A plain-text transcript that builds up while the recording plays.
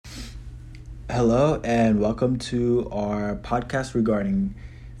Hello and welcome to our podcast regarding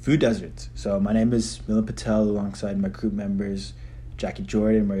food deserts. So my name is Milan Patel alongside my group members Jackie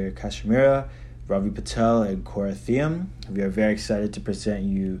Jordan, Maria Kashmira, Ravi Patel, and Cora Thiam. We are very excited to present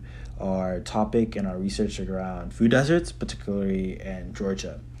you our topic and our research around food deserts, particularly in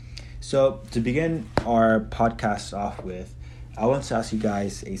Georgia. So to begin our podcast off with, I want to ask you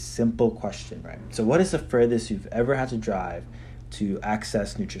guys a simple question, right? So what is the furthest you've ever had to drive to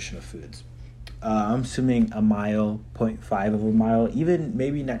access nutritional foods? I'm assuming a mile, 0.5 of a mile, even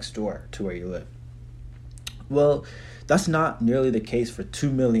maybe next door to where you live. Well, that's not nearly the case for 2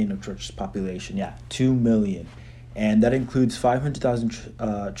 million of Georgia's population. Yeah, 2 million. And that includes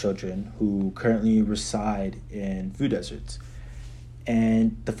 500,000 children who currently reside in food deserts.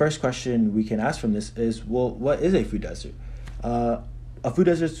 And the first question we can ask from this is, well, what is a food desert? A food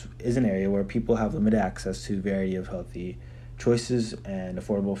desert is an area where people have limited access to a variety of healthy choices and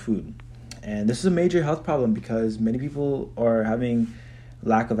affordable food. And this is a major health problem because many people are having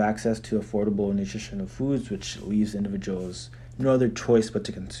lack of access to affordable nutritional foods, which leaves individuals no other choice but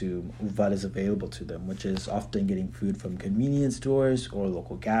to consume what is available to them, which is often getting food from convenience stores or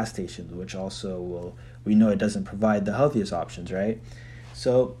local gas stations, which we know it doesn't provide the healthiest options, right?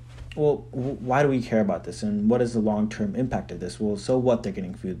 So, why do we care about this, and what is the long-term impact of this? Well, so what, they're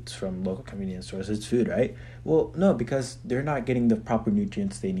getting foods from local convenience stores, it's food, right? Well, no, because they're not getting the proper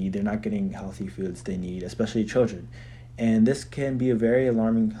nutrients they need, they're not getting healthy foods they need, especially children. And this can be a very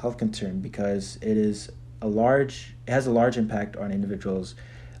alarming health concern because it has a large impact on individuals'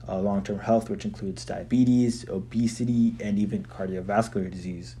 long-term health, which includes diabetes, obesity, and even cardiovascular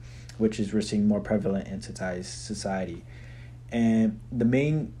disease, which we're seeing more prevalent in today's society. And the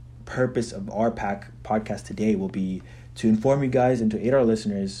main purpose of our podcast today will be to inform you guys and to aid our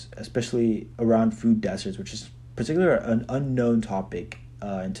listeners, especially around food deserts, which is particularly an unknown topic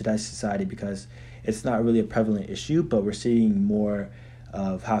in today's society because it's not really a prevalent issue, but we're seeing more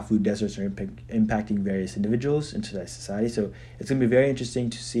of how food deserts are impacting various individuals in today's society. So it's going to be very interesting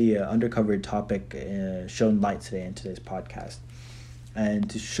to see an undercovered topic shown light today in today's podcast. And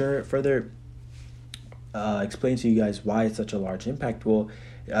to further explain to you guys why it's such a large impact,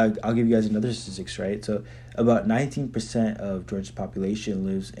 I'll give you guys another statistics, right? So about 19% of Georgia's population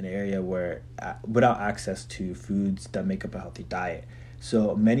lives in an area without access to foods that make up a healthy diet.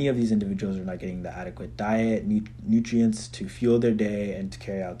 So many of these individuals are not getting the adequate diet, nutrients to fuel their day and to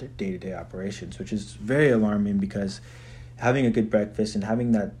carry out their day-to-day operations, which is very alarming because having a good breakfast and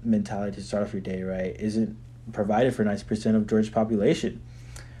having that mentality to start off your day right isn't provided for 90% of Georgia's population.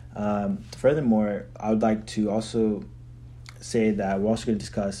 Furthermore, I would like to also say that we're also going to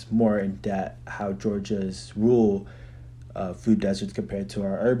discuss more in depth how Georgia's rural food deserts compared to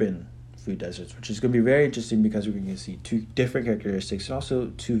our urban food deserts, which is going to be very interesting because we're going to see two different characteristics and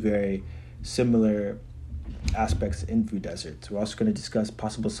also two very similar aspects in food deserts. We're also going to discuss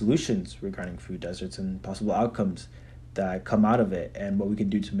possible solutions regarding food deserts and possible outcomes that come out of it and what we can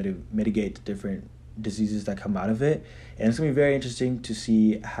do to mitigate the different diseases that come out of it. And it's going to be very interesting to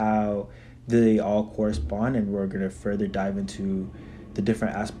see how they all correspond, and we're going to further dive into the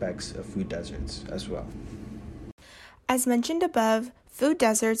different aspects of food deserts as well. As mentioned above, food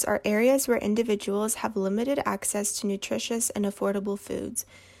deserts are areas where individuals have limited access to nutritious and affordable foods.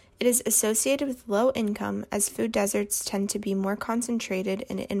 It is associated with low income as food deserts tend to be more concentrated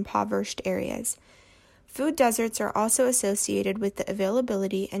in impoverished areas. Food deserts are also associated with the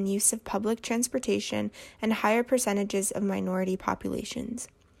availability and use of public transportation and higher percentages of minority populations.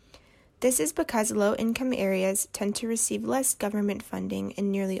 This is because low-income areas tend to receive less government funding in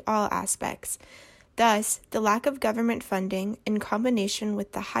nearly all aspects. Thus, the lack of government funding, in combination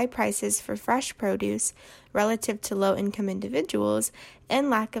with the high prices for fresh produce relative to low-income individuals and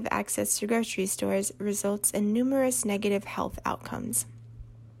lack of access to grocery stores, results in numerous negative health outcomes.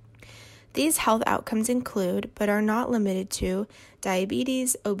 These health outcomes include, but are not limited to,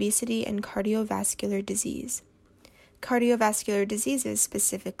 diabetes, obesity, and cardiovascular disease. Cardiovascular diseases,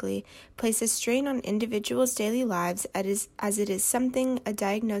 specifically, place a strain on individuals' daily lives as it is something a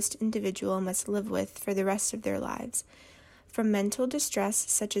diagnosed individual must live with for the rest of their lives. From mental distress,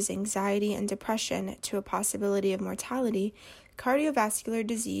 such as anxiety and depression, to a possibility of mortality, cardiovascular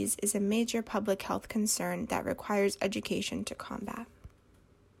disease is a major public health concern that requires education to combat.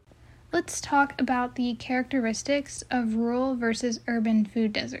 Let's talk about the characteristics of rural versus urban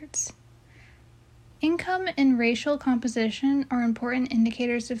food deserts. Income and racial composition are important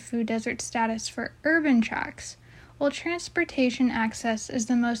indicators of food desert status for urban tracts, while transportation access is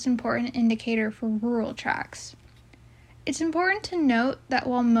the most important indicator for rural tracts. It's important to note that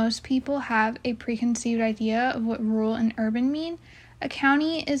while most people have a preconceived idea of what rural and urban mean, A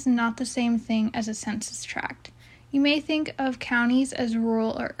county is not the same thing as a census tract. You may think of counties as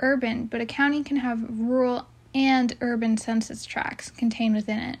rural or urban, but a county can have rural and urban census tracts contained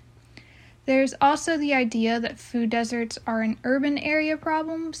within it. There's also the idea that food deserts are an urban area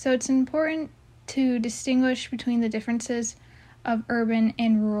problem, so it's important to distinguish between the differences of urban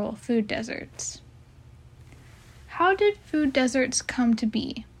and rural food deserts. How did food deserts come to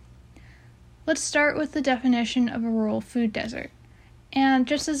be? Let's start with the definition of a rural food desert. And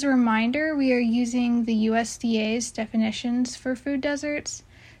just as a reminder, we are using the USDA's definitions for food deserts.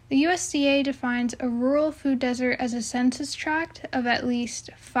 The USDA defines a rural food desert as a census tract of at least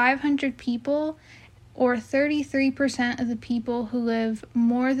 500 people, or 33% of the people who live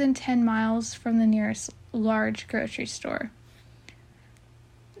more than 10 miles from the nearest large grocery store.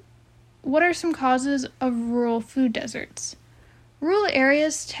 What are some causes of rural food deserts? Rural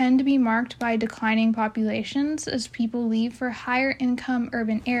areas tend to be marked by declining populations as people leave for higher income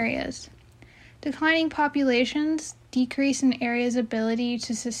urban areas. Declining populations decrease an area's ability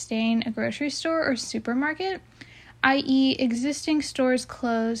to sustain a grocery store or supermarket, i.e., existing stores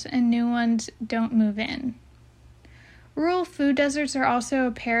close and new ones don't move in. Rural food deserts are also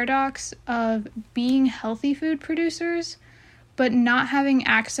a paradox of being healthy food producers, but not having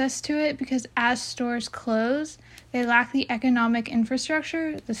access to it because as stores close, they lack the economic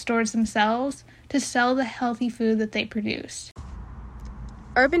infrastructure, the stores themselves, to sell the healthy food that they produce.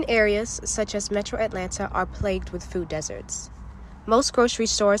 Urban areas, such as Metro Atlanta, are plagued with food deserts. Most grocery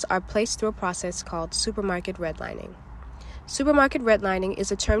stores are placed through a process called supermarket redlining. Supermarket redlining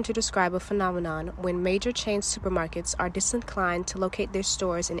is a term to describe a phenomenon when major chain supermarkets are disinclined to locate their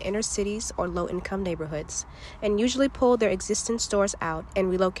stores in inner cities or low-income neighborhoods, and usually pull their existing stores out and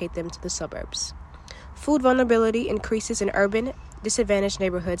relocate them to the suburbs. Food vulnerability increases in urban, disadvantaged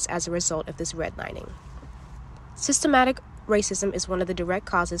neighborhoods as a result of this redlining. Systematic racism is one of the direct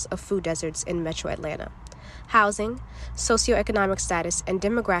causes of food deserts in Metro Atlanta. Housing, socioeconomic status, and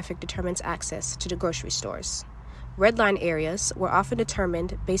demographic determines access to the grocery stores. Redline areas were often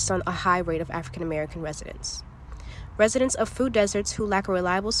determined based on a high rate of African American residents. Residents of food deserts who lack a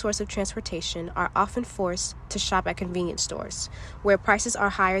reliable source of transportation are often forced to shop at convenience stores, where prices are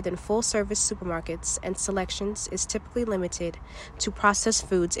higher than full-service supermarkets and selections is typically limited to processed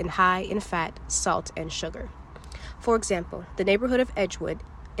foods high in fat, salt, and sugar. For example, the neighborhood of Edgewood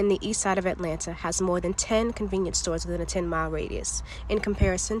in the east side of Atlanta has more than 10 convenience stores within a 10-mile radius, in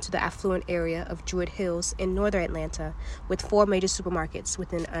comparison to the affluent area of Druid Hills in northern Atlanta, with 4 major supermarkets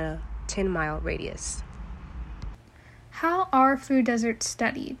within a 10-mile radius. How are food deserts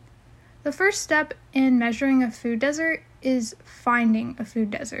studied? The first step in measuring a food desert is finding a food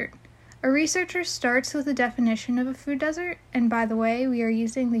desert. A researcher starts with a definition of a food desert, and by the way, we are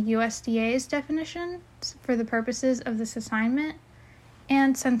using the USDA's definitions for the purposes of this assignment,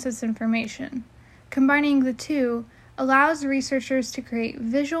 and census information. Combining the two allows researchers to create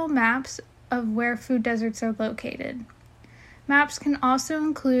visual maps of where food deserts are located. Maps can also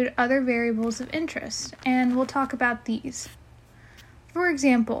include other variables of interest, and we'll talk about these. For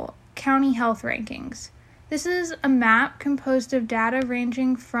example, county health rankings. This is a map composed of data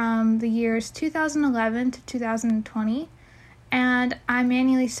ranging from the years 2011 to 2020, and I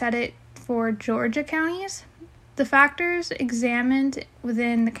manually set it for Georgia counties. The factors examined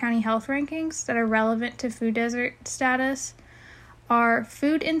within the county health rankings that are relevant to food desert status are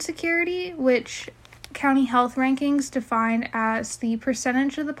food insecurity, which county health rankings define as the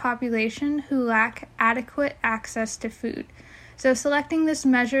percentage of the population who lack adequate access to food. So selecting this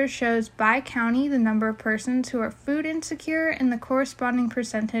measure shows by county the number of persons who are food insecure and the corresponding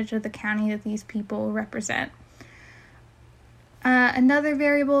percentage of the county that these people represent. Another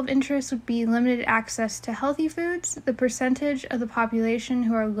variable of interest would be limited access to healthy foods, the percentage of the population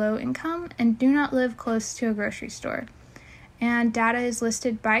who are low income and do not live close to a grocery store. And data is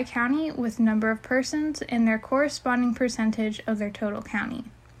listed by county with number of persons and their corresponding percentage of their total county.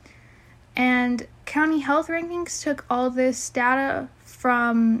 And county health rankings took all this data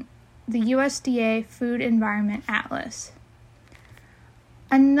from the USDA Food Environment Atlas.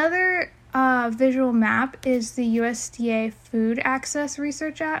 Another visual map is the USDA Food Access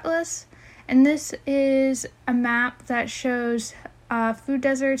Research Atlas, and this is a map that shows food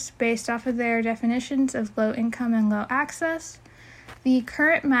deserts based off of their definitions of low income and low access. The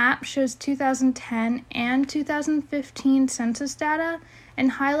current map shows 2010 and 2015 census data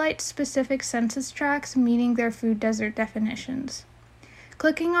and highlights specific census tracts meeting their food desert definitions.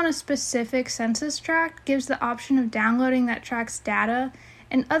 Clicking on a specific census tract gives the option of downloading that tract's data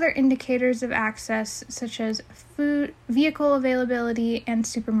and other indicators of access such as food, vehicle availability, and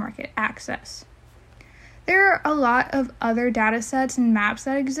supermarket access. There are a lot of other data sets and maps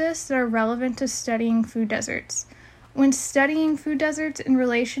that exist that are relevant to studying food deserts. When studying food deserts in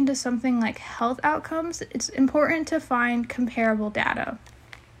relation to something like health outcomes, it's important to find comparable data.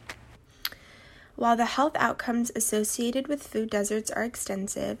 While the health outcomes associated with food deserts are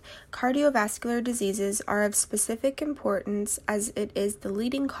extensive, cardiovascular diseases are of specific importance as it is the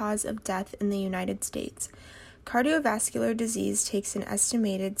leading cause of death in the United States. Cardiovascular disease takes an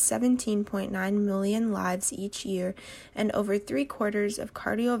estimated 17.9 million lives each year, and over 3/4 of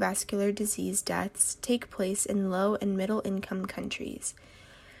cardiovascular disease deaths take place in low and middle income countries.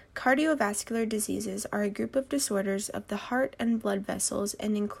 Cardiovascular diseases are a group of disorders of the heart and blood vessels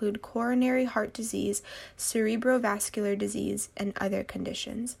and include coronary heart disease, cerebrovascular disease, and other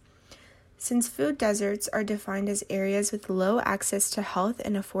conditions. Since food deserts are defined as areas with low access to health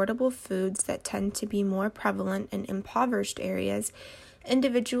and affordable foods that tend to be more prevalent in impoverished areas,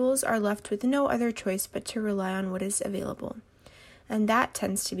 individuals are left with no other choice but to rely on what is available, and that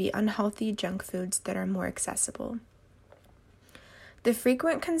tends to be unhealthy junk foods that are more accessible. The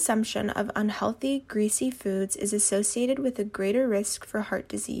frequent consumption of unhealthy, greasy foods is associated with a greater risk for heart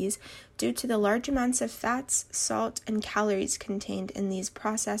disease due to the large amounts of fats, salt, and calories contained in these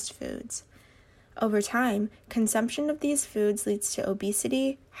processed foods. Over time, consumption of these foods leads to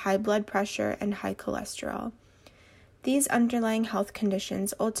obesity, high blood pressure, and high cholesterol. These underlying health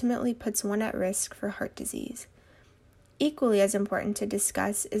conditions ultimately puts one at risk for heart disease. Equally as important to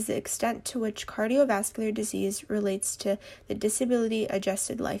discuss is the extent to which cardiovascular disease relates to the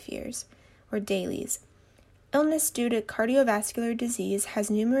disability-adjusted life years, or DALYs. Illness due to cardiovascular disease has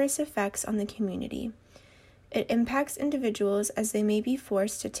numerous effects on the community. It impacts individuals as they may be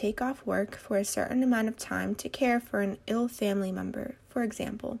forced to take off work for a certain amount of time to care for an ill family member, for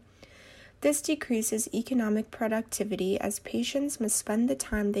example. This decreases economic productivity as patients must spend the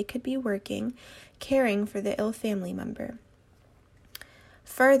time they could be working caring for the ill family member.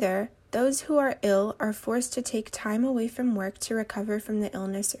 Further, those who are ill are forced to take time away from work to recover from the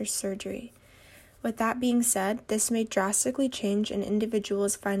illness or surgery. With that being said, this may drastically change an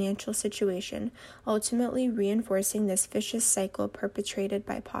individual's financial situation, ultimately reinforcing this vicious cycle perpetrated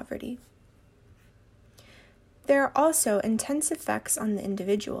by poverty. There are also intense effects on the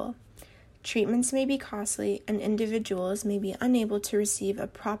individual. Treatments may be costly, and individuals may be unable to receive a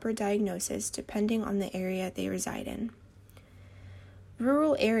proper diagnosis depending on the area they reside in.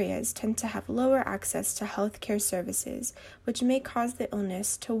 Rural areas tend to have lower access to healthcare services, which may cause the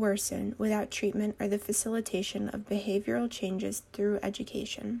illness to worsen without treatment or the facilitation of behavioral changes through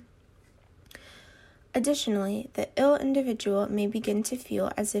education. Additionally, the ill individual may begin to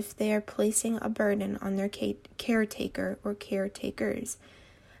feel as if they are placing a burden on their caretaker or caretakers.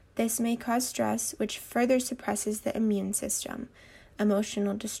 This may cause stress, which further suppresses the immune system,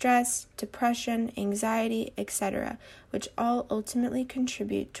 emotional distress, depression, anxiety, etc., which all ultimately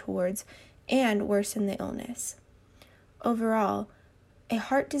contribute towards and worsen the illness. Overall, a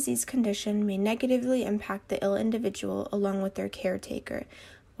heart disease condition may negatively impact the ill individual along with their caretaker,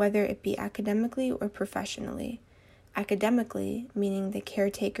 whether it be academically or professionally. Academically, meaning the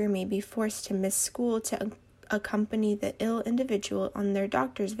caretaker may be forced to miss school to accompany the ill individual on their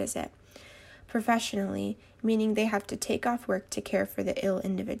doctor's visit. Professionally, meaning they have to take off work to care for the ill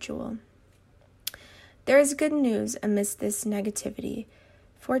individual. There is good news amidst this negativity.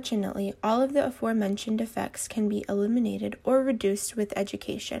 Fortunately, all of the aforementioned effects can be eliminated or reduced with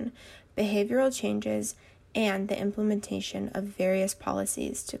education, behavioral changes, and the implementation of various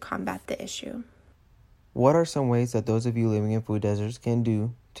policies to combat the issue. What are some ways that those of you living in food deserts can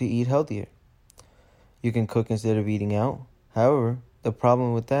do to eat healthier? You can cook instead of eating out. However, the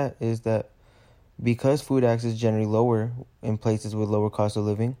problem with that is that because food access is generally lower in places with lower cost of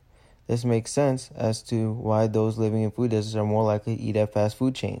living, this makes sense as to why those living in food deserts are more likely to eat at fast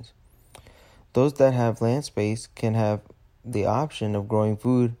food chains. Those that have land space can have the option of growing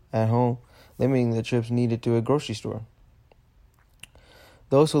food at home, limiting the trips needed to a grocery store.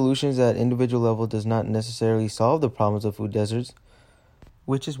 Those solutions at individual level does not necessarily solve the problems of food deserts,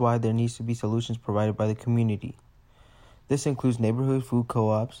 which is why there needs to be solutions provided by the community. This includes neighborhood food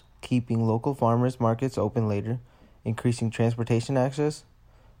co-ops, keeping local farmers markets open later, increasing transportation access,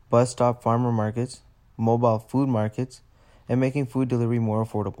 bus stop farmer markets, mobile food markets, and making food delivery more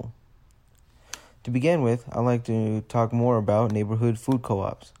affordable. To begin with, I'd like to talk more about neighborhood food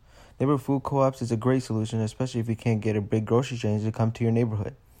co-ops. Neighborhood food co-ops is a great solution, especially if you can't get a big grocery chain to come to your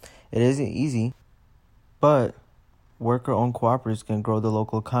neighborhood. It isn't easy, but worker-owned cooperatives can grow the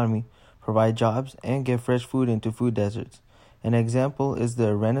local economy, provide jobs, and get fresh food into food deserts. An example is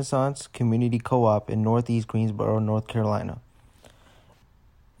the Renaissance Community Co-op in Northeast Greensboro, North Carolina.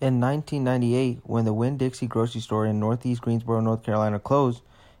 In 1998, when the Winn-Dixie grocery store in northeast Greensboro, North Carolina closed,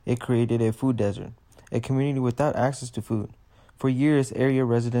 it created a food desert, a community without access to food. For years, area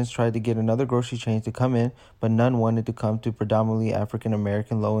residents tried to get another grocery chain to come in, but none wanted to come to predominantly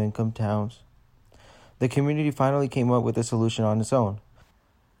African-American low-income towns. The community finally came up with a solution on its own,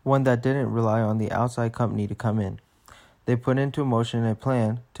 one that didn't rely on the outside company to come in. They put into motion a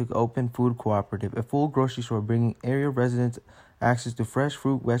plan to open Food Cooperative, a full grocery store bringing area residents access to fresh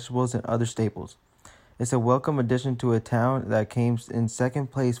fruit, vegetables, and other staples. It's a welcome addition to a town that came in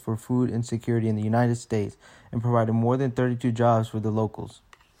second place for food insecurity in the United States and provided more than 32 jobs for the locals.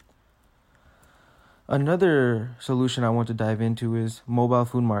 Another solution I want to dive into is mobile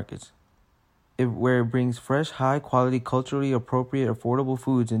food markets, where it brings fresh, high-quality, culturally appropriate, affordable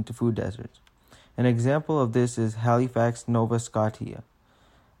foods into food deserts. An example of this is Halifax, Nova Scotia,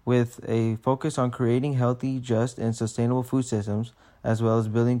 with a focus on creating healthy, just, and sustainable food systems, as well as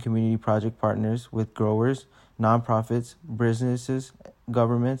building community project partners with growers, nonprofits, businesses,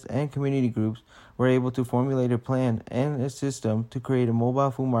 governments, and community groups. Were able to formulate a plan and a system to create a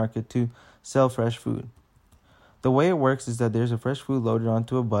mobile food market to sell fresh food. The way it works is that there's a fresh food loaded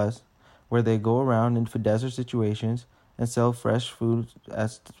onto a bus where they go around in desert situations and sell fresh food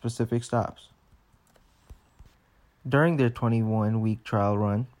at specific stops. During their 21-week trial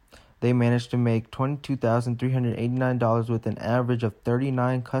run, they managed to make $22,389 with an average of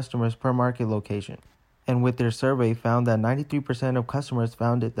 39 customers per market location. And with their survey found that 93% of customers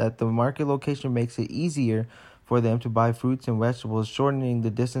found it that the market location makes it easier for them to buy fruits and vegetables, shortening the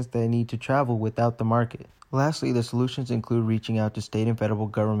distance they need to travel without the market. Lastly, the solutions include reaching out to state and federal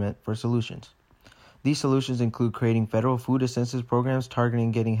government for solutions. These solutions include creating federal food assistance programs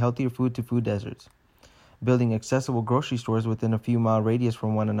targeting getting healthier food to food deserts, building accessible grocery stores within a few mile radius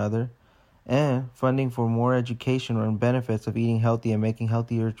from one another, and funding for more education on benefits of eating healthy and making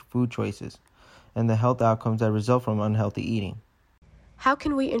healthier food choices, and the health outcomes that result from unhealthy eating. How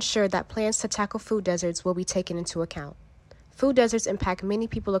can we ensure that plans to tackle food deserts will be taken into account? Food deserts impact many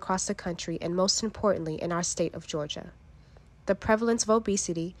people across the country and most importantly in our state of Georgia. The prevalence of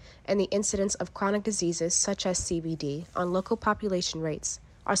obesity and the incidence of chronic diseases such as CVD on local population rates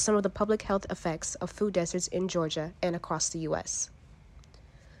are some of the public health effects of food deserts in Georgia and across the U.S.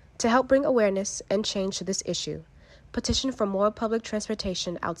 To help bring awareness and change to this issue, petition for more public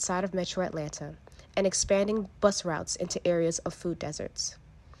transportation outside of Metro Atlanta and expanding bus routes into areas of food deserts.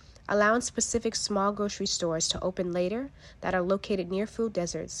 Allowing specific small grocery stores to open later that are located near food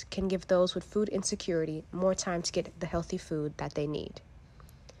deserts can give those with food insecurity more time to get the healthy food that they need.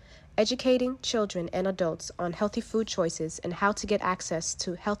 Educating children and adults on healthy food choices and how to get access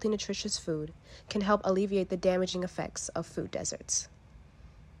to healthy, nutritious food can help alleviate the damaging effects of food deserts.